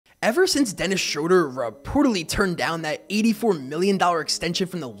Ever since Dennis Schroder reportedly turned down that $84 million extension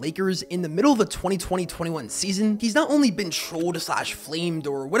from the Lakers in the middle of the 2020-21 season, he's not only been trolled / flamed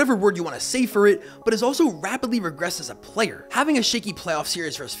or whatever word you want to say for it, but has also rapidly regressed as a player. Having a shaky playoff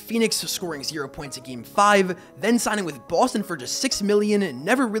series versus Phoenix, scoring 0 points in Game 5, then signing with Boston for just $6 million,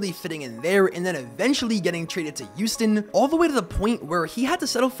 never really fitting in there, and then eventually getting traded to Houston, all the way to the point where he had to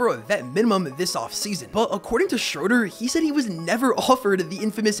settle for a vet minimum this offseason. But according to Schroder, he said he was never offered the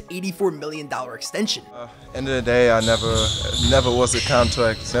infamous $84 million extension. End of the day, I never was a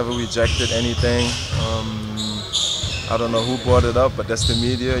contract, never rejected anything. I don't know who brought it up, but that's the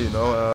media, you know.